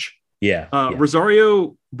same age. Yeah.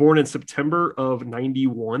 Rosario born in September of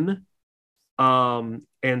 91.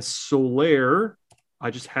 And Soler,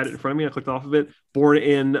 I just had it in front of me. I clicked off of it. Born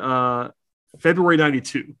in February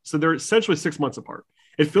 92. So they're essentially 6 months apart.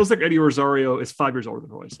 It feels like Eddie Rosario is 5 years older than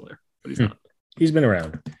Roy Soler, but he's not. He's been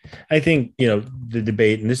around. I think, the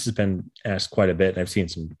debate, and this has been asked quite a bit, and I've seen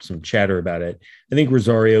some chatter about it. I think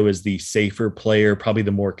Rosario is the safer player, probably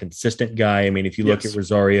the more consistent guy. I mean, if you look at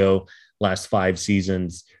Rosario last 5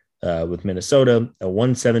 seasons with Minnesota, a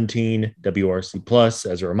 117 WRC plus,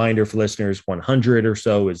 as a reminder for listeners, 100 or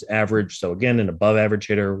so is average. So again, an above average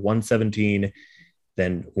hitter, 117,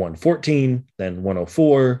 then 114, then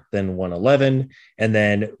 104, then 111, and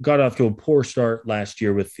then got off to a poor start last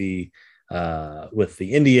year with the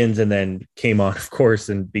Indians, and then came on, of course,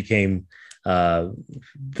 and became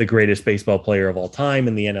the greatest baseball player of all time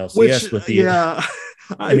in the NLCS.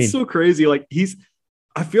 It's so crazy. Like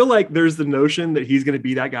I feel like there's the notion that he's going to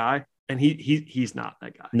be that guy, and he's not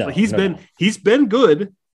that guy. No, like he's been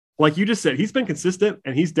good, like you just said. He's been consistent,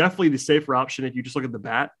 and he's definitely the safer option if you just look at the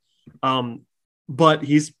bat. But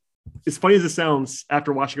he's, as funny as it sounds,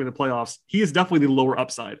 after watching him in the playoffs, he is definitely the lower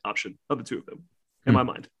upside option of the two of them, in my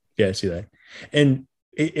mind. Yeah, I see that. And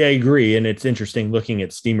I agree. And it's interesting looking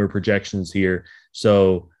at Steamer projections here.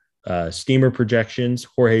 So Steamer projections,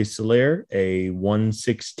 Jorge Soler, a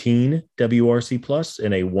 116 WRC plus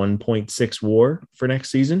and a 1.6 WAR for next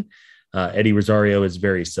season. Eddie Rosario is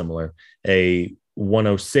very similar, a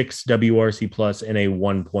 106 WRC plus and a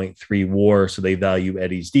 1.3 WAR. So they value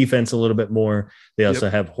Eddie's defense a little bit more. They also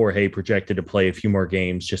have Jorge projected to play a few more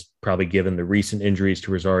games, just probably given the recent injuries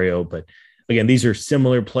to Rosario. But again, these are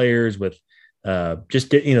similar players with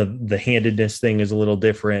the handedness thing is a little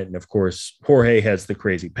different. And of course, Jorge has the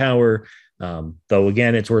crazy power. Though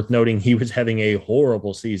again, it's worth noting he was having a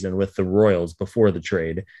horrible season with the Royals before the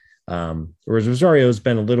trade. Whereas Rosario has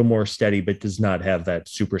been a little more steady, but does not have that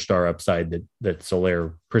superstar upside that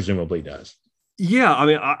Soler presumably does. Yeah. I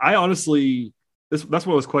mean, I honestly, that's one of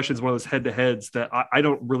those questions, one of those head-to-heads that I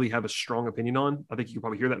don't really have a strong opinion on. I think you can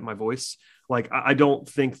probably hear that in my voice. Like, I don't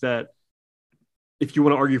think that if you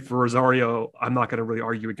want to argue for Rosario, I'm not going to really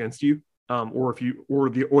argue against you. Or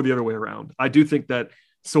the other way around. I do think that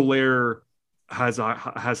Soler has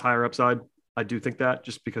higher upside. I do think that,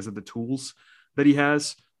 just because of the tools that he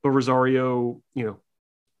has. But Rosario,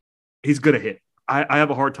 he's good at hit. I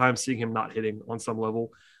have a hard time seeing him not hitting on some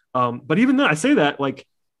level. But even then, I say that, like,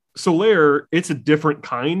 Soler, it's a different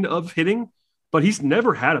kind of hitting, but he's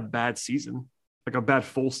never had a bad season, like a bad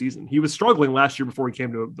full season. He was struggling last year before he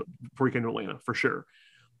came to Atlanta, for sure.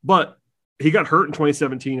 But he got hurt in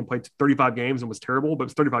 2017 and played 35 games and was terrible, but it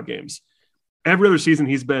was 35 games. Every other season,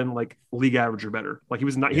 he's been like league average or better. Like he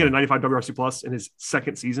had a 95 WRC plus in his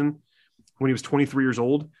second season when he was 23 years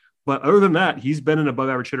old. But other than that, he's been an above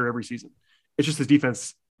average hitter every season. It's just his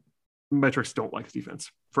defense metrics don't like his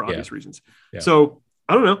defense for obvious reasons. Yeah. So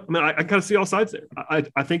I don't know. I mean, I kind of see all sides there.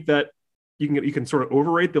 I think that you can sort of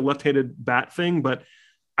overrate the left-handed bat thing, but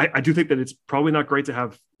I do think that it's probably not great to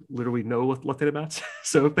have literally no left-handed bats.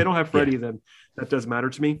 So if they don't have Freddie, then that does matter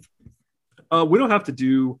to me. We don't have to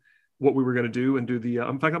do what we were going to do and do the.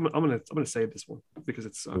 In fact, I'm going to save this one because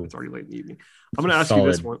it's already late in the evening. I'm going to ask you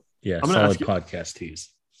this one. Yeah, solid podcast tease.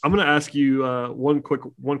 I'm going to ask you one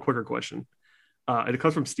quicker question. And it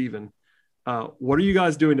comes from Steven. What are you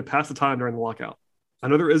guys doing to pass the time during the lockout? I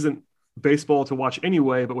know there isn't baseball to watch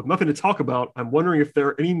anyway, but with nothing to talk about, I'm wondering if there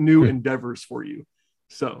are any new endeavors for you.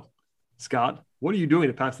 So, Scott, what are you doing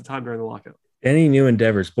to pass the time during the lockout? Any new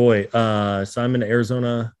endeavors? Boy, so I'm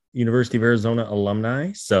an University of Arizona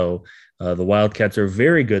alumni. So the Wildcats are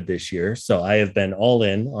very good this year. So I have been all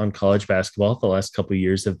in on college basketball. The last couple of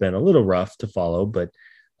years have been a little rough to follow, but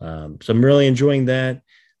so I'm really enjoying that.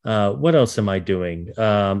 What else am I doing?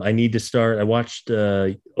 I need to start. I watched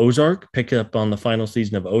Ozark, pick up on the final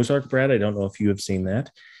season of Ozark, Brad. I don't know if you have seen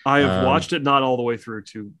that. I have watched it, not all the way through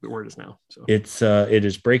to where it is now. So it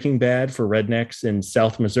is Breaking Bad for rednecks in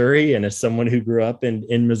South Missouri. And as someone who grew up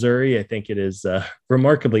in Missouri, I think it is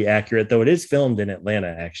remarkably accurate, though it is filmed in Atlanta,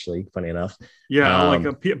 actually, funny enough. Yeah.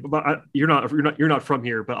 But you're not from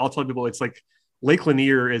here, but I'll tell people it's like Lake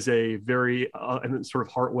Lanier is a very, and sort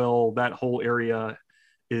of Hartwell, that whole area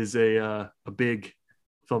is a big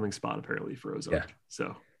filming spot apparently for Ozark. Yeah.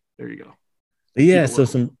 So there you go. Yeah, so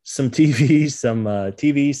some TV,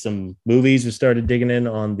 some movies. We started digging in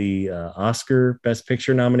on the Oscar Best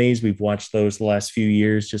Picture nominees. We've watched those the last few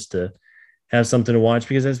years just to have something to watch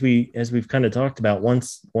because as we've kind of talked about,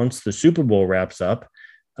 once the Super Bowl wraps up,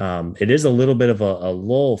 it is a little bit of a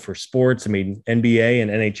lull for sports. I mean, NBA and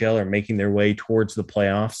NHL are making their way towards the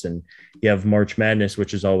playoffs, and you have March Madness,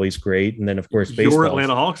 which is always great. And then, of course, baseball. Your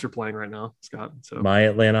Atlanta Hawks are playing right now, Scott. So my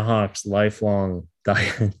Atlanta Hawks, lifelong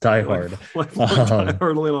diehard. Lifelong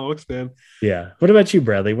diehard Atlanta Hawks fan. Yeah. What about you,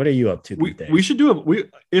 Bradley? What are you up to these days? We should do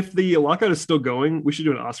if the lockout is still going, we should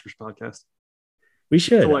do an Oscars podcast. We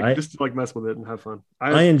should just to mess with it and have fun.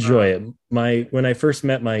 I enjoy it. When I first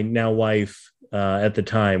met my now wife at the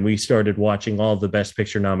time, we started watching all the Best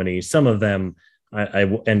Picture nominees. Some of them I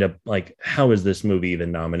end up like, how is this movie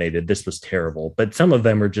even nominated? This was terrible. But some of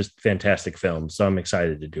them are just fantastic films. So I'm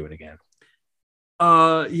excited to do it again.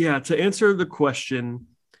 Yeah. To answer the question,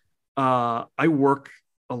 I work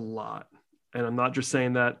a lot, and I'm not just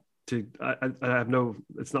saying that I have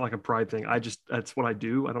it's not like a pride thing. That's what I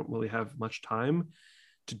do. I don't really have much time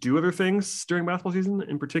to do other things during basketball season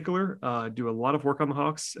in particular. I do a lot of work on the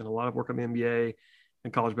Hawks and a lot of work on the NBA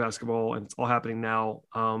and college basketball, and it's all happening now.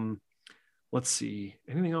 Let's see,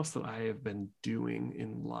 anything else that I have been doing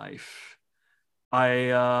in life?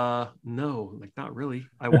 No, like not really.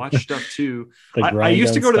 I watch stuff too. I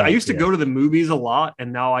used to go to the movies a lot,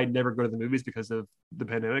 and now I never go to the movies because of the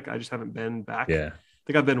pandemic. I just haven't been back. Yeah. I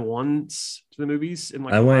think I've been once to the movies in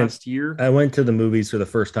last year. I went to the movies for the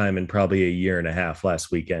first time in probably a year and a half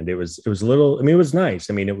last weekend. It was a little, I mean, it was nice.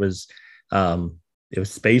 I mean, it was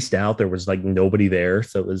spaced out. There was like nobody there.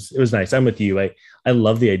 So it was nice. I'm with you. I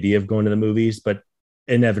love the idea of going to the movies, but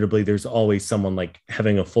inevitably there's always someone like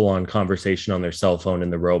having a full on conversation on their cell phone in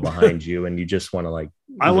the row behind you. And you just want to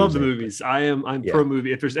I love the movies. I'm pro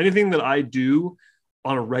movie. If there's anything that I do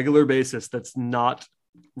on a regular basis that's not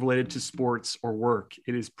related to sports or work,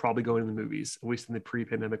 it is probably going to the movies, at least in the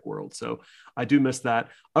pre-pandemic world. So I do miss that.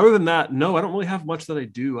 Other than that, no, I don't really have much that I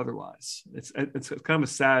do otherwise. It's kind of a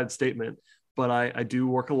sad statement, but I do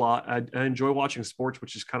work a lot. I enjoy watching sports,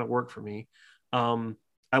 which is kind of work for me.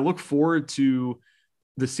 I look forward to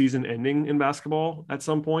the season ending in basketball at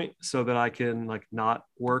some point so that I can not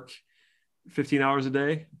work 15 hours a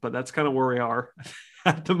day, but that's kind of where we are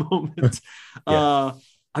at the moment. Yeah.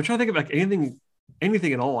 I'm trying to think of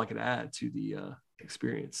anything at all I could add to the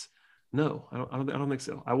experience. No, I don't think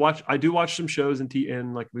so. I do watch some shows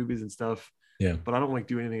and like movies and stuff. Yeah. But I don't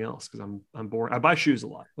do anything else because I'm bored. I buy shoes a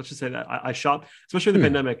lot. Let's just say that I shop, especially in the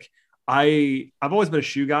pandemic. I've always been a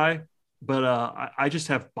shoe guy, but I just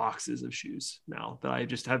have boxes of shoes now that I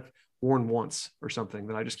just have worn once or something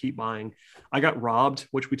that I just keep buying. I got robbed,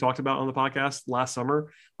 which we talked about on the podcast last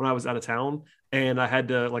summer when I was out of town, and I had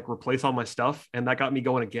to replace all my stuff, and that got me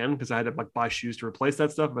going again because I had to buy shoes to replace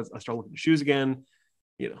that stuff. I started looking at shoes again.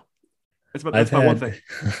 That's my one thing.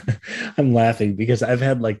 I'm laughing because I've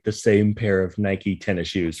had the same pair of Nike tennis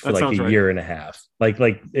shoes for a year and a half.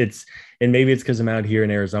 And maybe it's because I'm out here in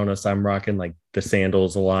Arizona, so I'm rocking the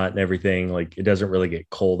sandals a lot and everything. It doesn't really get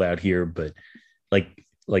cold out here, but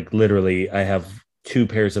literally I have 2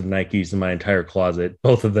 pairs of Nikes in my entire closet.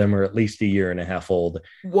 Both of them are at least a year and a half old.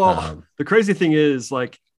 Well, the crazy thing is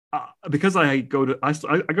because I go to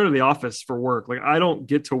the office for work. I don't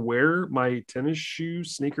get to wear my tennis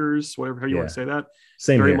shoes, sneakers, whatever you want to say that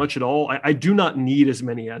very much at all. I do not need as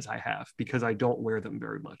many as I have because I don't wear them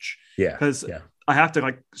very much. Yeah. Because I have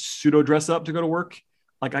to pseudo dress up to go to work.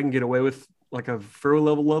 I can get away with a fairly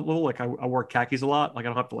level. I wear khakis a lot. I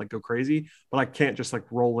don't have to go crazy, but I can't just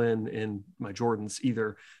roll in my Jordans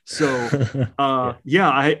either. So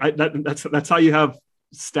that's how you have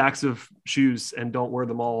stacks of shoes and don't wear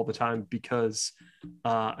them all the time because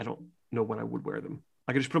I don't know when I would wear them.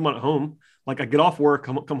 I could just put them on at home. I get off work,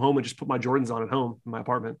 come home and just put my Jordans on at home in my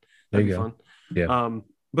apartment. That'd be fun. Yeah.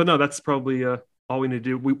 But no, that's probably all we need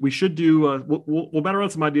to do. We should do. We'll battle around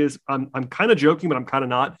some ideas. I'm kind of joking, but I'm kind of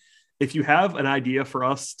not. If you have an idea for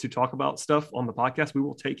us to talk about stuff on the podcast, we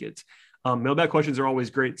will take it. Mailbag questions are always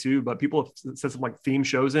great too, but people have set some theme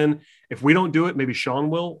shows in. If we don't do it, maybe Sean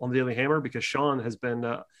will on the Daily Hammer because Sean has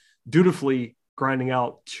been dutifully grinding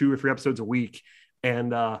out 2 or 3 episodes a week.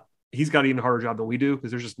 And he's got an even harder job than we do because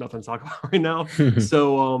there's just nothing to talk about right now.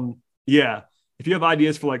 So if you have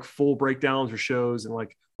ideas for full breakdowns or shows and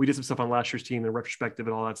we did some stuff on last year's team and retrospective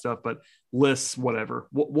and all that stuff, but lists, whatever,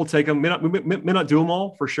 we'll take them. We may not do them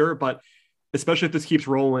all for sure, but especially if this keeps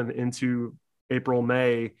rolling into April,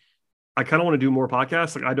 May, I kind of want to do more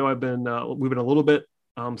podcasts. I know we've been a little bit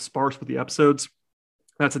sparse with the episodes.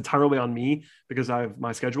 That's entirely on me because I have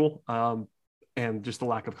my schedule. and just the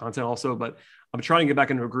lack of content also. But I'm trying to get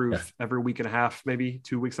back into a groove every week and a half, maybe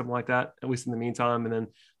 2 weeks, something like that, at least in the meantime. And then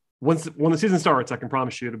when the season starts, I can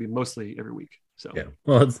promise you it'll be mostly every week. So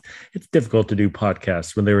well, it's difficult to do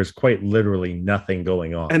podcasts when there is quite literally nothing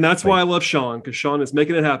going on, and that's why I love Sean, because Sean is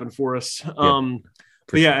making it happen for us. And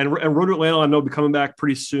Road to Atlanta, I know, will be coming back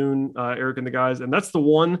pretty soon, Eric and the guys. And that's the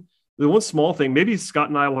one small thing. Maybe Scott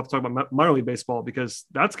and I will have to talk about minor league baseball, because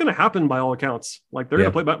that's going to happen by all accounts. Like they're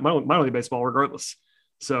going to play minor league baseball regardless.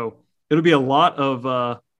 So it'll be a lot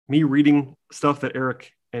of me reading stuff that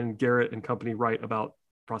Eric and Garrett and company write about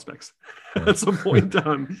prospects at some point in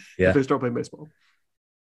time if they start playing baseball.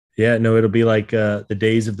 Yeah, no, it'll be like the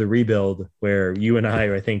days of the rebuild where you and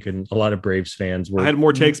I think, and a lot of Braves fans were. I had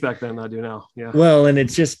more takes back then than I do now. Yeah. Well, and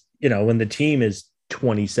it's just, when the team is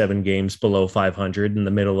 27 games below 500 in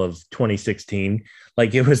the middle of 2016,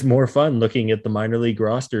 like it was more fun looking at the minor league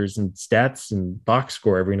rosters and stats and box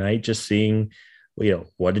score every night, just seeing,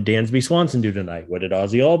 what did Dansby Swanson do tonight? What did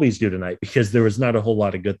Ozzie Albies do tonight? Because there was not a whole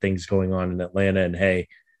lot of good things going on in Atlanta. And hey,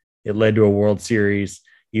 it led to a World Series,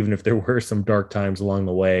 even if there were some dark times along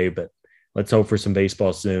the way. But let's hope for some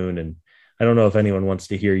baseball soon. And I don't know if anyone wants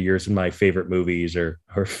to hear yours and my favorite movies or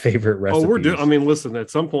favorite recipes. Oh, listen,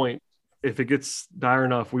 at some point, if it gets dire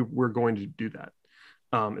enough, we're going to do that.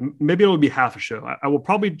 Maybe it'll be half a show. I will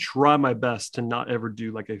probably try my best to not ever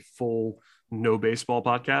do like a full no baseball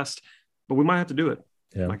podcast, but we might have to do it.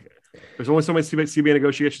 Yeah. There's only so many CBA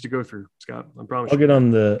negotiations to go through, Scott. I promise. I'll get on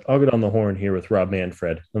the horn here with Rob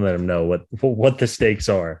Manfred and let him know what the stakes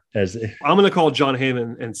are. I'm going to call John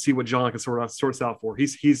Heyman and see what John can sorts out for.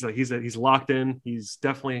 He's locked in. He's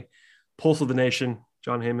definitely pulse of the nation.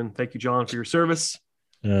 John Heyman, thank you, John, for your service.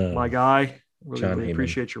 My guy, really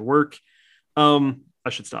appreciate your work. I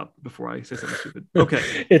should stop before I say something stupid.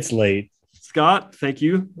 Okay, it's late. Scott, thank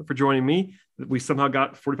you for joining me. We somehow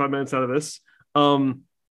got 45 minutes out of this.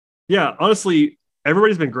 Honestly,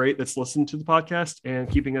 everybody's been great that's listened to the podcast and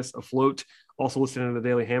keeping us afloat. Also listening to the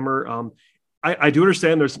Daily Hammer. I do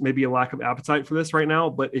understand there's maybe a lack of appetite for this right now,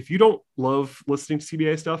 but if you don't love listening to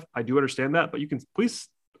CBA stuff, I do understand that. But you can please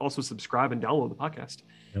also subscribe and download the podcast.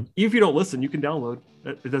 Yep. Even if you don't listen, you can download.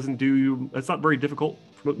 It doesn't do you. It's not very difficult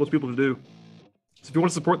for most people to do. So if you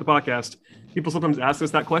want to support the podcast, people sometimes ask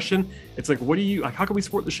us that question. It's like, how can we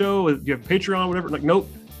support the show? Do you have Patreon, whatever? Like, nope,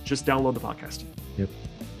 just download the podcast. Yep.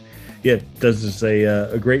 Yeah, it does us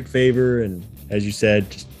a great favor. And as you said,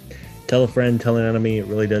 just tell a friend, tell an enemy. It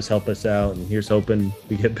really does help us out. And here's hoping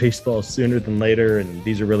we get baseball sooner than later. And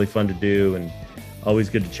these are really fun to do. And always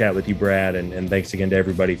good to chat with you, Brad. And thanks again to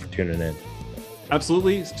everybody for tuning in.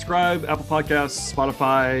 Absolutely. Subscribe, Apple Podcasts,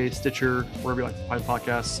 Spotify, Stitcher, wherever you like to find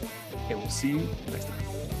podcasts. And we'll see you next time.